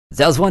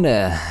Servus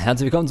Freunde,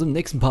 herzlich willkommen zum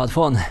nächsten Part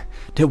von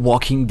The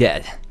Walking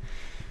Dead.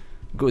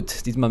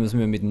 Gut, diesmal müssen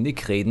wir mit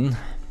Nick reden,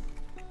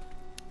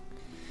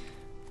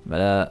 weil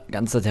er die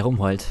ganze Zeit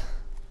herumheult.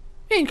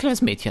 Wie ein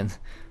kleines Mädchen.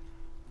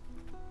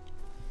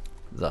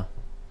 So.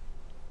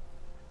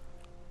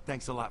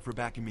 Thanks a lot for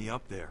backing me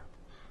up there.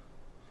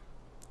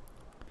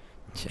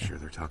 I'm sure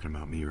they're talking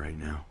about me right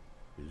now.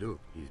 Look,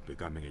 he's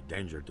becoming a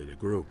danger to the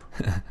group.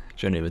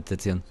 Schöne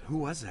Imitation. Who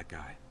was that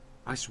guy?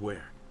 I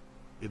swear,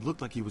 it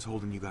looked like he was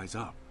holding you guys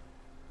up.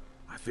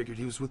 I figured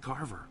he was with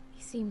Carver.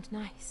 He seemed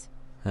nice.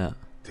 Ja.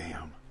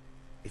 Damn.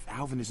 If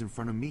Alvin is in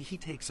front of me, he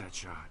takes that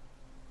shot.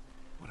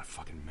 What a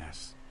fucking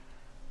mess.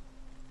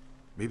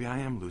 Maybe I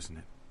am losing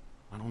it.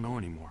 I don't know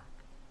anymore.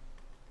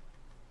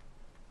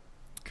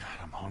 God,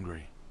 I'm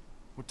hungry.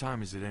 What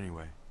time is it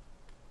anyway?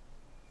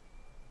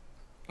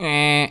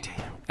 Er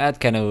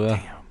hat keine Uhr.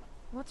 Damn.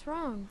 What's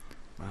wrong?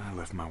 I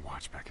left my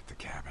watch back at the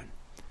cabin.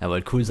 Er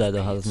wollte cool sein,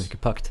 da hat er es nicht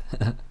gepackt.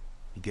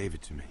 He gave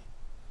it to me.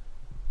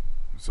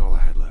 That's all I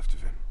had left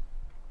of him.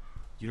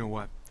 You know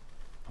what?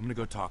 I'm gonna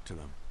go talk to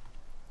them.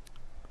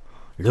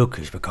 Look,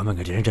 he's becoming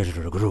a danger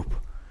to the group.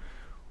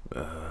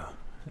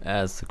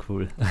 Er ist so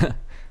cool.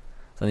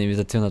 Seine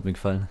Imitation hat mir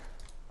gefallen.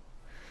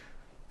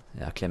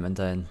 Ja,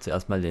 Clementine.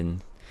 Zuerst mal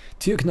den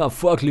Türknopf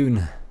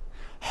vorglühen.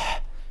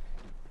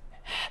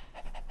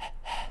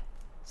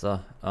 So,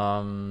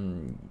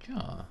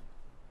 ja.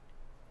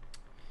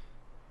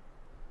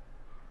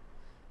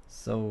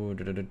 So,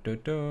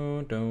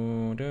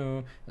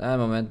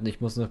 Moment, ich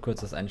muss noch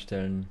kurz was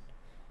einstellen.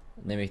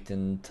 Nämlich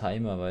den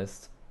Timer,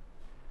 weißt.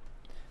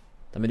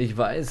 Damit ich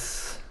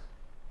weiß,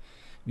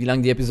 wie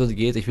lange die Episode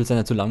geht. Ich will es ja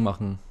nicht zu lang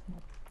machen.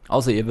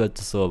 Außer ihr werdet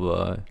es so,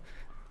 aber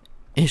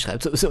ich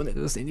schreibe sowieso nicht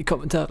das in die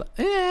Kommentare.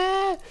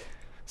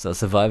 So,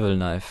 Survival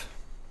Knife.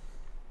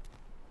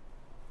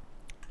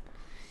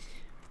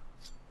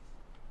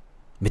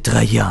 Mit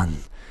 3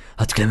 Jahren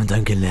hat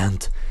Clementine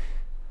gelernt,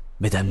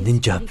 mit einem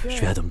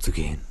Ninja-Schwert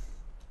umzugehen.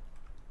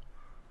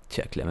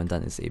 Tja,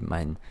 Clementine ist eben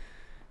ein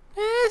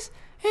This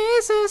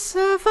is a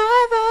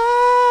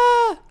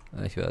survivor.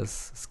 Ich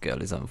weiß, das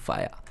Girl is on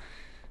fire.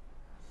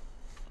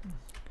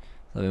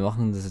 So, wir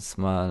machen das jetzt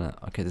mal.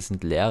 Okay, das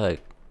sind leere.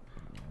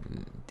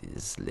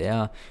 Dieses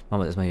leer.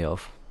 Machen wir das mal hier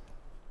auf.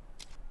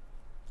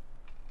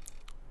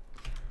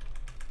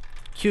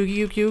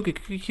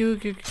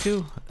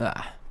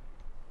 Ah.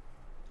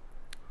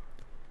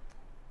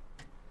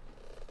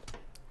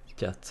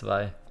 Tja,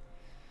 2.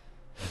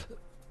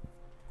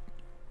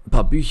 Ein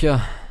paar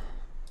Bücher.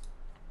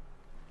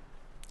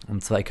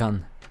 Und 2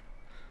 Kannen.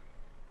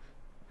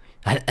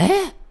 Hat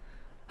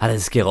er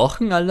es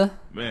gerochen, Alter?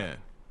 Man,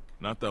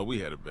 I thought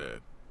we had it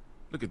bad.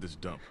 Look at this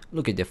dump.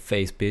 Look at your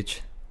face,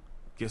 bitch.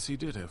 Guess he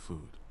did have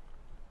food.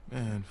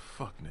 Man,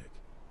 fuck Nick.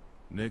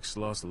 Nick's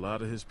lost a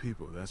lot of his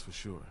people, that's for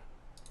sure.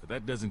 But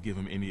that doesn't give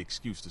him any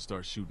excuse to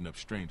start shooting up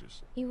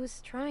strangers. He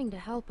was trying to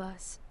help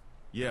us.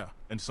 Yeah,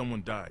 and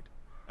someone died.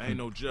 I ain't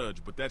no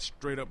judge, but that's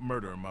straight up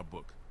murder in my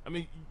book. I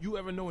mean, you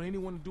ever known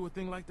anyone to do a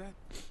thing like that?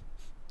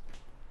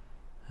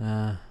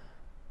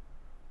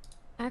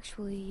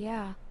 Actually,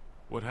 yeah.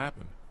 What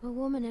happened? A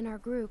woman in our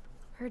group.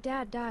 Her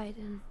dad died,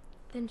 and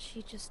then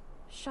she just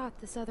shot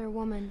this other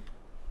woman.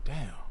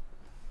 Damn.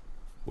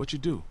 What'd you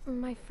do?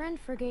 My friend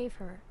forgave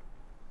her.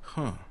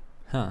 Huh.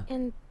 Huh.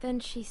 And then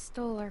she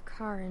stole our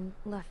car and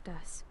left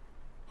us.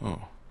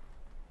 Oh.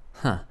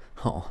 Huh.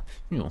 Oh.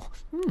 No.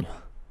 Mm.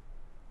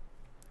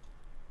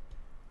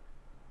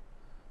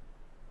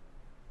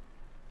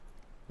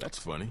 That's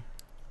funny.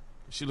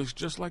 She looks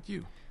just like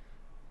you.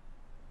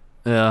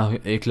 Ja,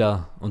 eh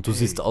klar. Und du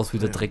siehst aus wie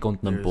der Dreck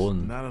unten am There's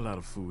Boden. not a lot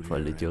of food Voll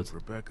here, Idiot. and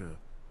Rebecca,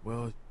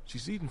 well,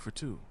 she's eating for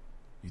 2.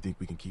 You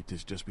think we can keep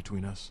this just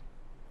between us?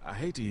 I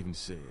hate to even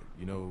say it,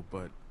 you know,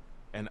 but...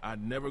 And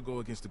I'd never go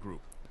against the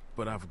group.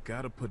 But I've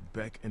got to put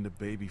Beck and the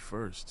baby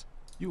first.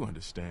 You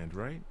understand,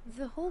 right?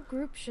 The whole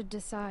group should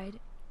decide.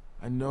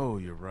 I know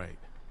you're right.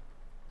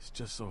 It's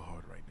just so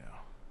hard right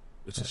now.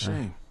 It's a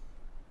shame.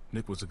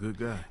 Nick was a good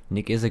guy.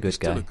 Nick is a He's good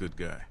still guy. a good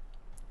guy.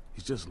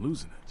 He's just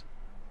losing it.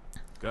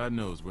 God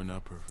knows we're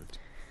not perfect.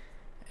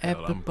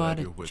 Hell, I'm glad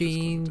Everybody you're with us,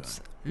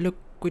 jeans. Look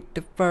with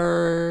the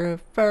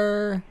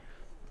fur.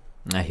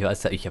 Na, ich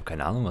weiß ja, ich habe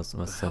keine Ahnung, was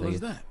What da the hell is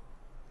geht. that?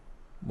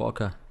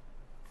 Walker.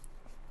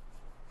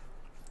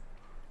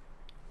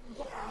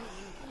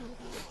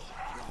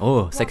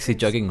 Oh, sexy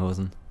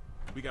Jogginghosen.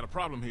 We got a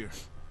problem here.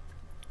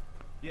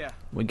 Yeah.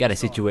 We got a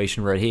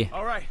situation right here.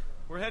 All right,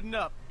 we're heading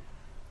up.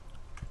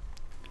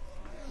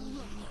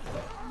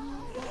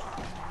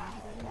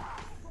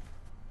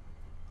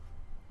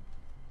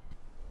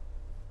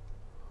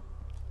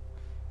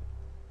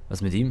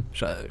 Was mit ihm?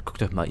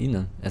 Guckt euch mal ihn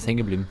an. Er ist hängen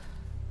geblieben.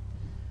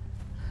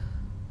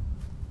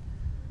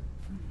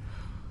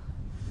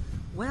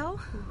 Well,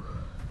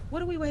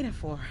 what are we waiting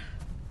for?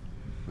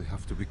 We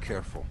have to be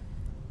careful.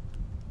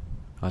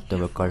 Hat der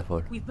Vokal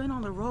voll. We've been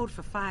on the road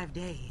for 5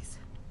 days.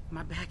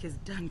 My back is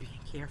done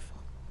being careful.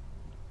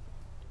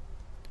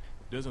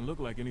 Doesn't look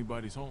like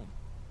anybody's home.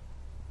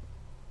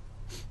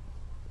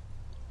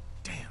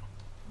 Damn.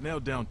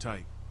 Nailed down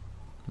tight.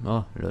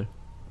 Oh, lol.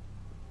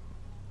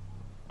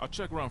 I'll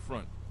check around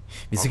front.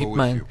 Wieso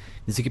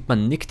gibt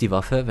man Nick die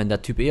Waffe, wenn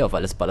der Typ eh auf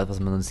alles ballert, was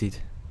man dann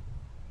sieht?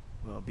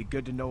 Well, it'd be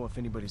good to know if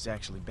anybody's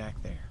actually back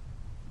there.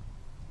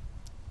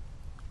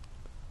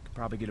 Could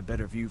probably get a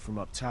better view from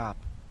up top.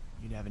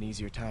 You'd have an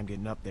easier time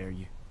getting up there.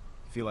 You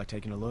feel like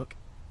taking a look?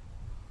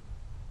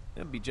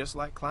 It'd be just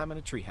like climbing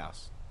a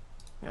treehouse.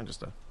 Yeah,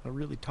 just a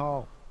really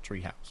tall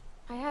treehouse.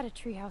 I had a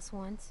treehouse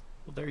once.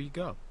 Well, there you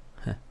go.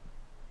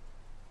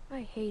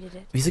 I hated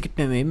it. Wieso gibt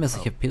mir immer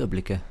solche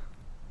Bilderblicke?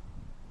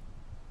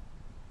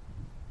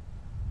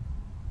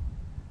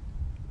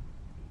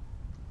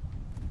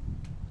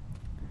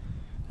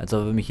 Als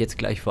ob er mich jetzt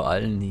gleich vor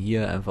allen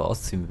hier einfach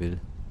ausziehen will.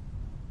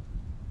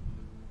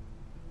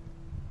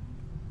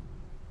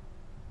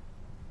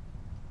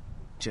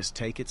 Just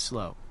take it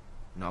slow,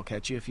 and I'll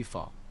catch you if you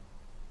fall.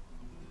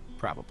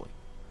 Probably.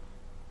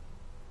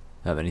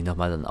 Ja, wenn ich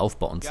nochmal dann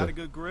aufbauen Got a soll.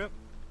 good grip?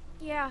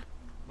 Yeah.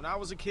 When I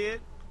was a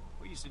kid,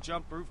 we used to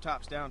jump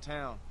rooftops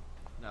downtown.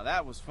 Now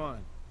that was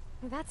fun.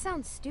 Well, that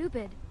sounds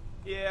stupid.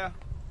 Yeah.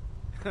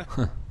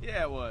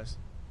 Yeah, it was.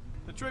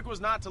 The trick was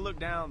not to look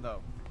down,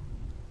 though.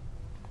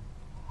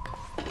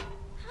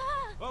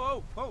 Whoa,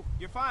 whoa, whoa,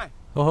 you're fine.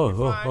 Oh,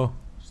 You're oh, fine. oh.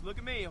 Just look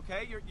at me,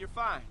 okay? You're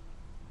fine.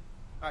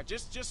 All right,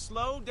 just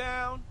slow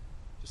down.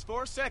 Just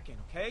for a second,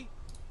 okay?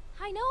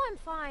 I know I'm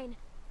fine.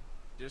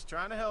 Just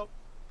trying to help.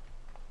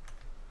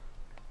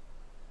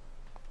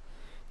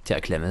 Tja,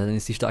 Clem, dann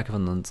ist die starke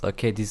von uns.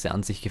 Okay, diese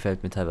Ansicht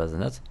gefällt mir teilweise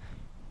nicht.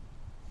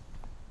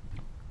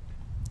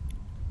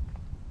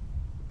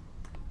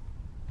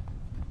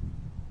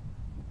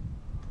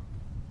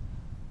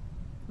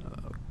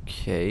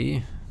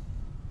 Okay.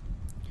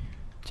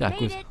 Tja, Made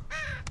gut. it.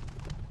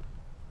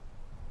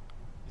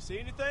 You see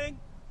anything?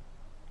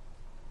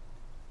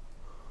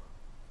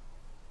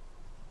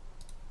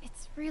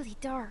 It's really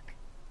dark.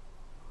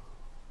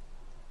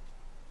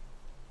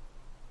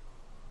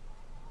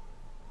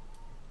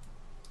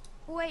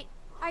 Wait,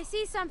 I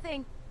see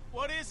something.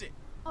 What is it?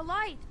 A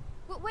light.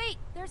 Wait,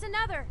 there's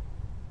another.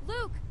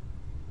 Luke.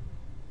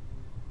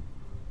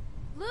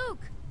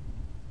 Luke.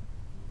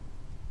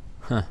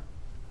 Huh.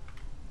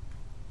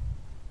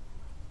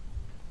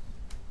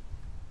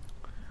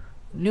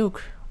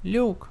 Luke.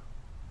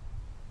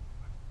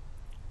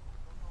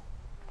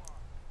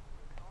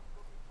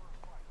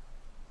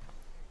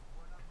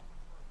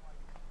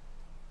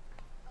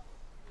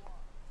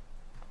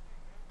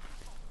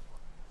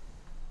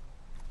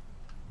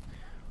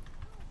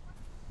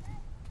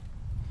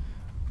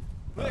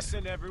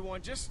 Listen,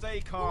 everyone, just stay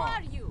Who calm.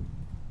 are you?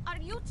 Are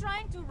you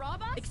trying to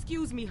rob us?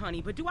 Excuse me,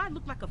 honey, but do I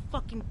look like a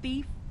fucking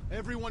thief?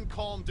 Everyone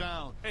calm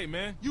down. Hey,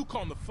 man, you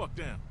calm the fuck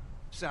down.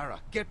 Sarah,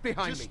 get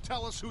behind me. Just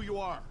tell us who you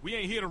are. We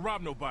ain't here to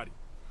rob nobody.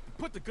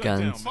 Put the gun Ganz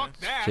down, man. Fuck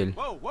that. chill.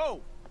 Whoa,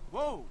 whoa,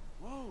 whoa,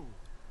 whoa.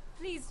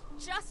 Please,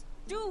 just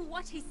do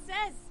what he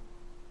says.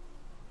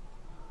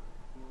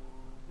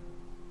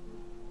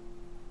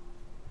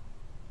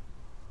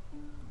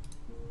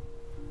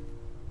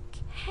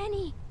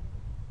 Kenny.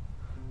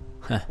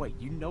 Wait,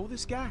 you know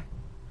this guy?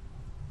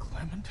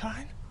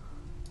 Clementine?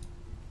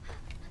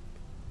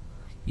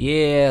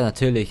 Yeah,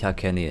 natürlich, Herr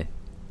Kenny.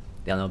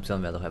 Die andere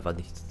Option wäre doch einfach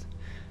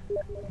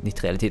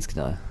nicht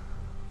realitätsgenau.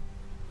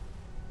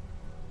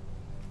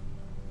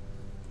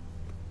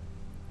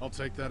 I'll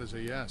take that as a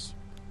yes.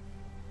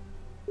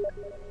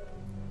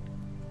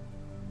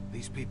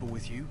 These people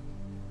with you?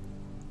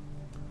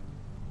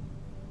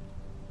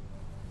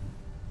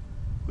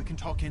 We can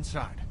talk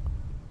inside.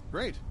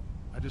 Great.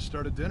 I just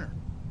started dinner.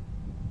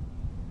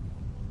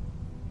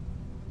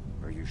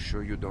 Are you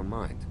sure you don't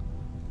mind?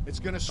 It's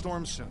gonna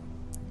storm soon.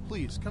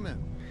 Please, come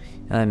in.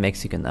 I'm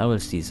Mexican, I will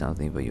see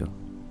something for you.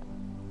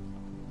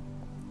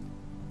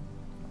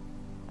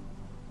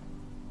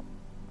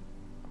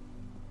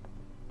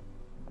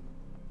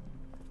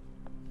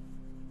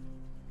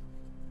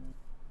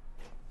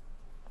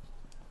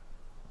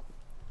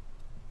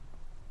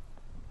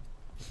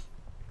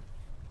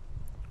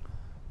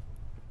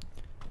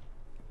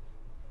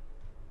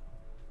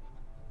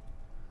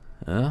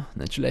 Ja,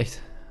 nicht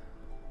schlecht.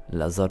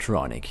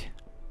 Lazatronic.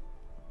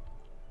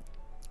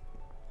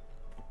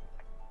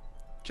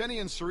 Kenny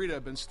and Sarita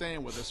have been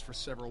staying with us for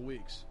several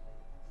weeks.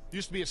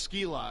 Used to be a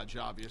ski lodge,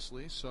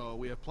 obviously, so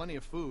we have plenty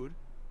of food.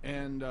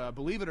 And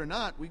believe it or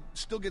not, we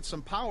still get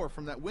some power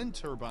from that wind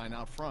turbine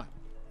out front.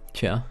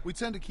 Tja, We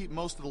tend to keep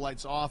most of the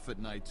lights off at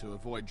night to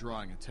avoid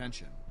drawing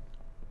attention.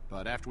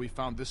 But after we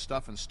found this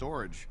stuff in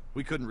storage,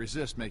 we couldn't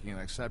resist making an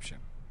exception.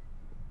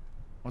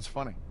 What's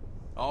funny?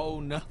 Oh,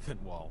 nothing,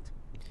 Walt.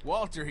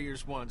 Walter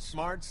here's one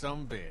smart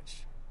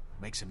sumbitch.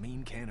 Makes a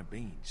mean can of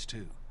beans,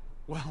 too.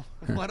 Well,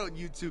 why don't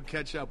you two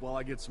catch up while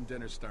I get some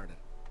dinner started?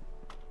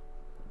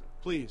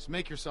 Please,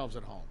 make yourselves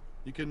at home.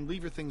 You can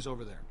leave your things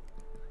over there.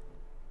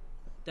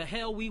 The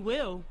hell we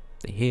will.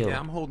 the hill. Yeah,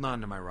 I'm holding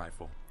on to my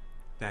rifle.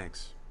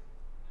 Thanks.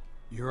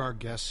 You're our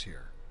guests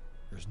here.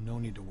 There's no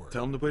need to worry.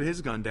 Tell him to put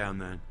his gun down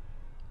then.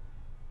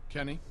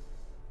 Kenny?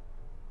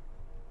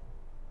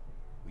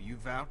 Will you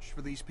vouch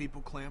for these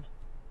people, Clem?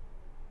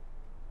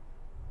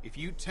 If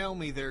you tell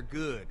me they're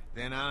good,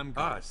 then I'm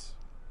good. Us.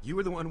 You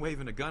were the one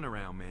waving a gun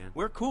around, man.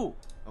 We're cool,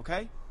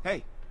 okay?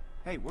 Hey,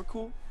 we're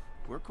cool.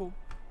 We're cool.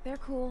 They're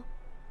cool.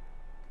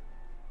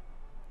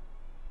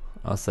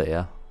 Außer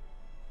er.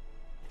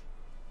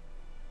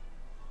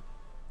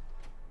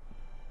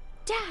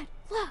 Dad,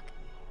 look!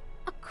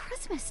 A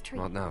Christmas tree.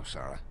 Not now,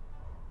 Sarah.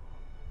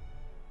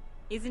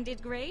 Isn't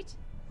it great?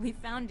 We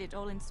found it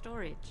all in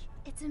storage.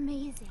 It's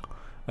amazing.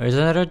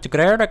 Isn't it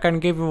great? I can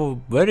give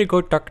you very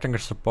good technical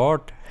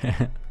support.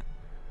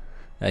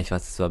 Ja, ich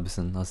weiß, es war ein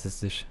bisschen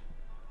rassistisch.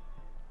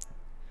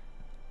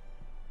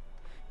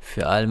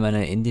 Für all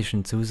meine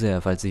indischen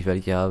Zuseher, falls ich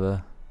welche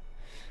habe,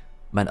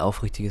 mein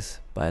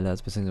aufrichtiges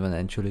Beileid, beziehungsweise meine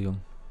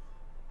Entschuldigung.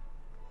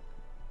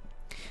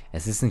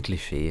 Es ist ein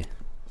Klischee.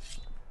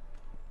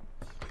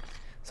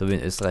 So wie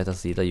in Österreich,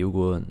 dass jeder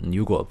Jugo ein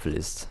Jugo-Apfel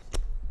isst.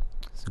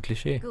 Das ist ein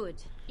Klischee. Good.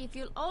 If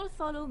you'll all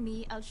follow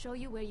me, I'll show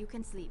you where you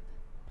can sleep.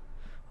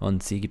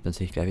 Und sie gibt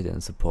natürlich gleich wieder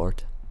den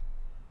Support.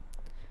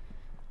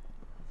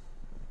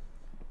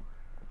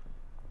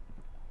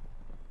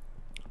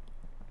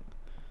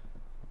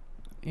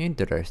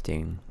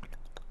 Interesting.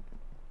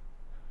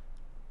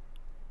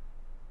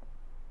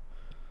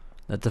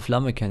 Nette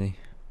Flamme kenne ich.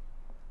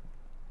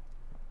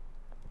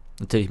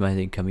 Natürlich meine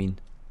ich den Kamin.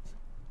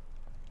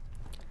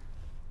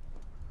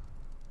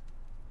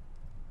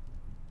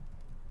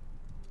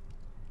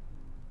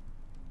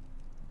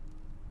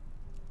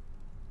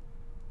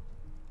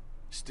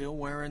 Still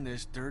wearing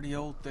this dirty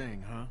old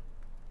thing, huh?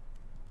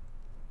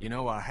 You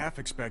know, I half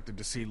expected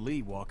to see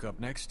Lee walk up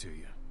next to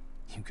you.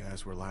 You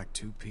guys were like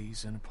two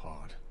peas in a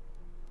pod.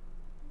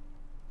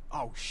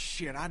 Oh,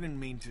 shit, I didn't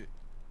mean to...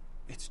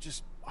 It's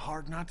just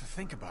hard not to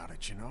think about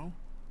it, you know?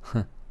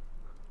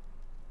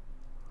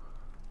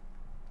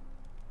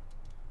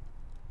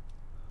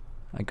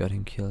 I got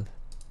him killed.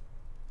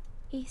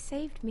 He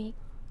saved me.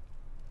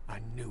 I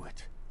knew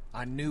it.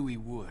 I knew he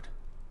would.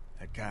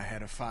 That guy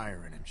had a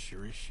fire in him,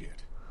 sure as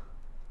shit.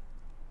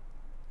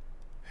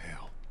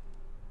 Hell.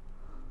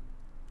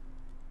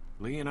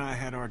 Lee and I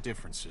had our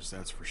differences,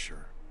 that's for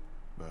sure.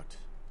 But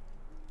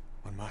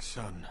when my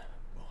son,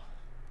 well,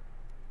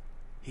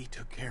 he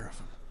took care of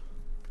him.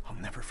 I'll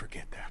never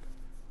forget that.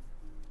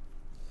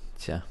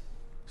 Tja.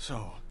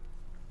 So,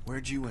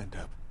 where'd you end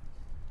up?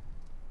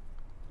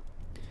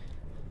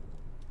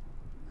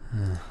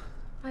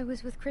 I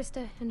was with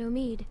Krista and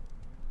Omid.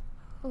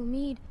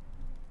 Omid,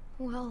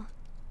 well...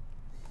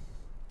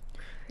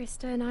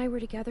 Krista and I were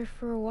together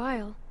for a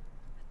while,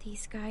 but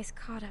these guys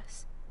caught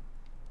us.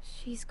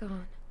 She's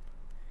gone.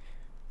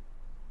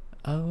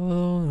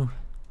 Oh.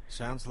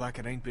 Sounds like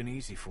it ain't been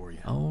easy for you.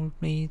 Old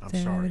me I'm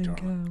there sorry, and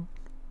darling. go.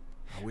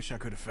 I wish I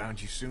could have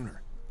found you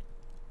sooner.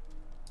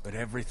 But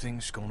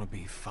everything's gonna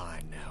be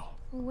fine now.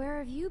 Where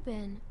have you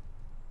been?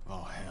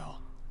 Oh,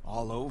 hell.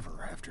 All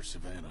over after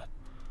Savannah.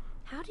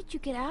 How did you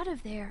get out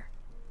of there?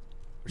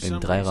 For Im some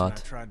reason, I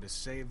Dreirad. tried to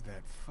save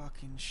that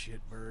fucking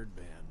shitbird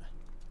Ben.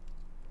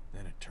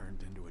 Then it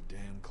turned into a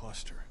damn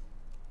cluster.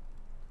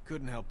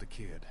 Couldn't help the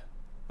kid,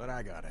 but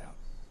I got out.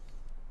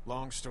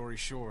 Long story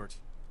short,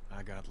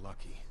 I got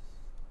lucky.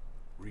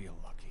 Real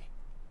lucky.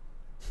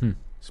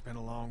 Spent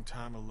a long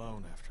time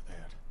alone after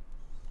that.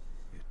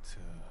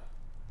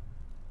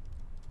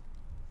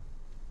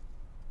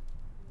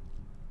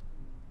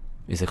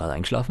 Ist er gerade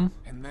eingeschlafen?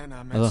 And then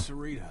I met Also.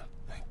 Sarita,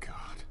 thank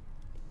God.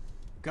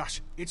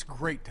 Gosh, it's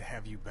great to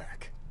have you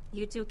back.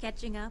 You two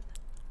catching up?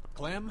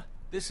 Clem,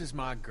 this is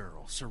my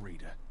girl,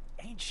 Sarita.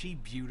 Ain't she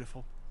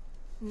beautiful?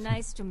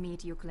 Nice to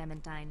meet you,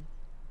 Clementine.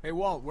 Hey,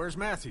 Walt, where's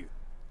Matthew?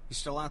 He's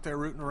still out there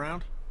rooting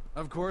around?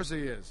 Of course he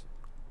is.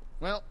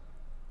 Well,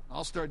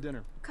 I'll start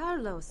dinner.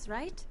 Carlos,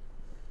 right?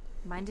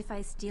 Mind if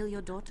I steal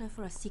your daughter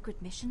for a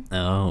secret mission?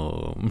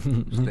 Oh.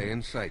 Stay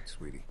in sight,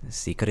 sweetie.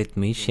 Secret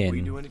Can we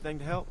mission. do anything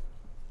to help?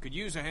 Could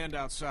use a hand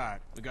outside.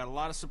 We got a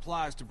lot of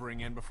supplies to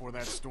bring in before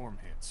that storm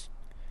hits.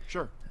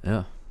 Sure.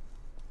 Ja.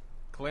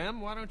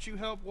 Clem, why don't you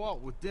help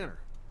Walt with dinner?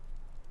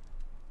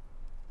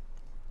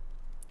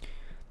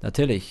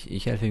 Natürlich,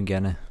 ich helfe ihm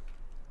gerne.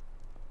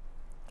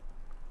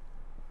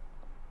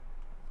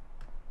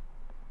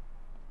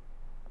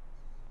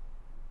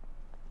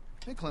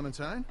 Hey,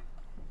 Clementine.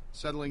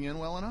 Settling in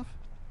well enough?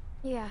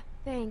 Yeah,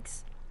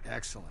 thanks.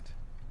 Excellent.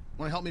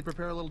 Want to help me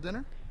prepare a little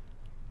dinner?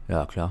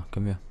 Ja, klar,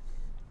 können wir.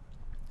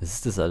 Was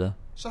ist das, Alter?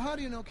 So how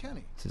do you know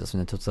Kenny? Sieht aus wie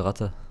eine tote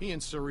Ratte. He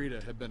and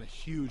Sarita have been a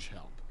huge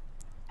help.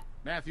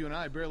 Matthew and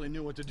I barely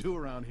knew what to do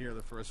around here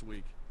the first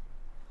week.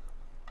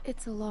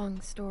 It's a long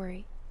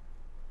story.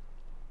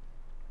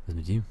 Was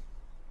mit ihm?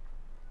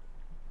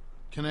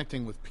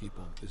 Connecting with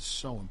people is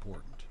so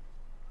important.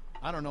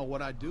 I don't know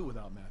what I'd do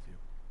without Matthew.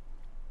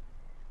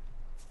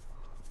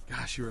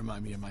 Gosh, you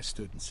remind me of my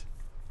students.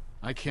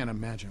 I can't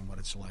imagine what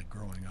it's like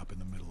growing up in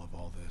the middle of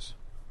all this.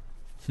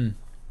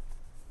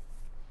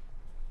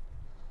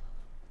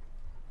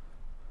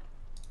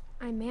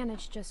 I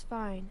managed just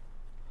fine.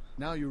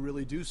 Now you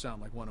really do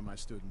sound like one of my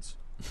students.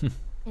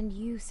 And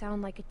you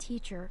sound like a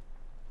teacher.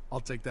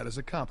 I'll take that as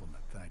a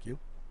compliment, thank you.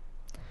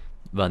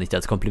 War nicht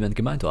als Kompliment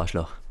gemeint, du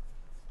Arschloch.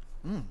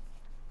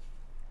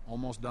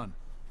 Almost done.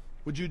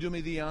 Would you do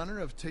me the honor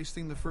of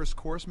tasting the first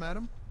course,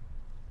 madam?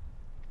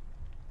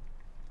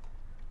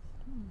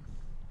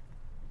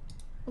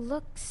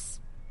 looks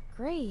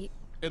great.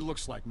 It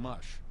looks like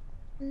mush.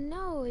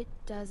 No, it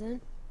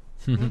doesn't.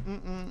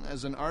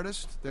 As an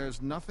artist,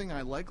 there's nothing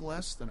I like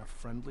less than a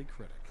friendly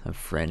critic. A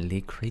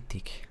friendly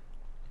critic.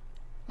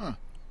 Huh.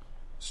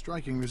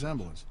 Striking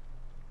resemblance.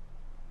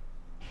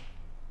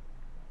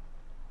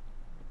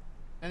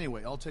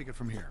 Anyway, I'll take it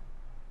from here.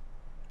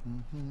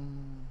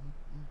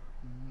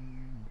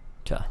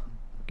 Tja,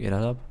 geht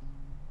halt ab.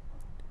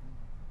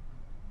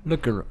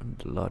 Look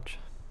around the lodge.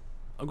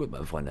 Oh gut,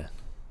 meine Freunde.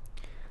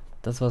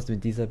 Das war's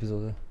mit dieser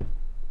Episode.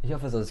 Ich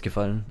hoffe, es hat euch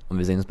gefallen und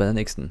wir sehen uns bei der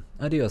nächsten.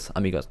 Adios,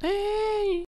 amigos.